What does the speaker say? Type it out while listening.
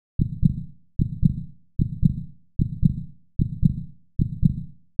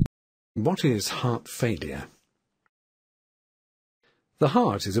What is heart failure? The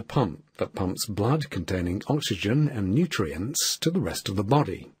heart is a pump that pumps blood containing oxygen and nutrients to the rest of the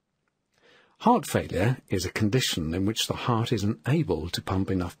body. Heart failure is a condition in which the heart isn't able to pump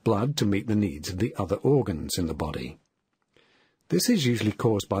enough blood to meet the needs of the other organs in the body. This is usually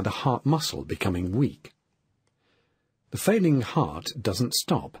caused by the heart muscle becoming weak. The failing heart doesn't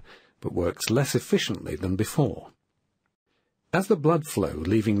stop, but works less efficiently than before. As the blood flow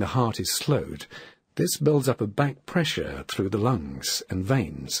leaving the heart is slowed, this builds up a back pressure through the lungs and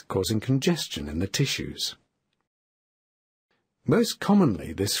veins, causing congestion in the tissues. Most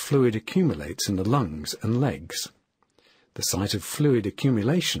commonly, this fluid accumulates in the lungs and legs. The site of fluid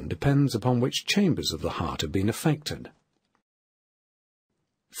accumulation depends upon which chambers of the heart have been affected.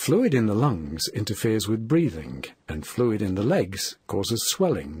 Fluid in the lungs interferes with breathing, and fluid in the legs causes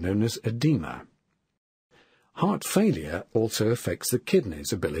swelling known as edema. Heart failure also affects the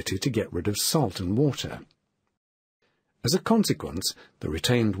kidneys' ability to get rid of salt and water. As a consequence, the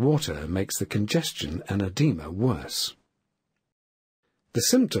retained water makes the congestion and edema worse. The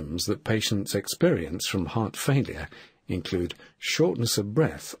symptoms that patients experience from heart failure include shortness of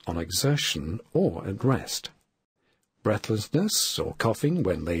breath on exertion or at rest, breathlessness or coughing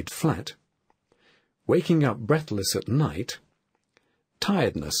when laid flat, waking up breathless at night,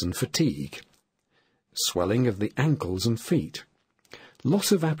 tiredness and fatigue, swelling of the ankles and feet,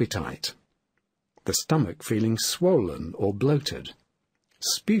 loss of appetite, the stomach feeling swollen or bloated,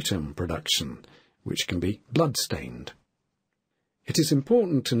 sputum production, which can be blood-stained. It is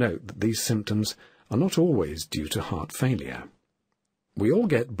important to note that these symptoms are not always due to heart failure. We all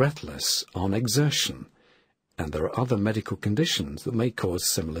get breathless on exertion, and there are other medical conditions that may cause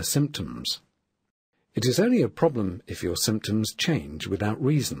similar symptoms. It is only a problem if your symptoms change without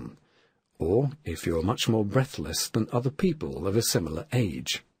reason, or if you are much more breathless than other people of a similar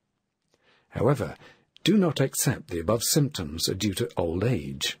age. However, do not accept the above symptoms are due to old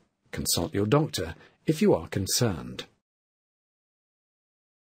age. Consult your doctor if you are concerned.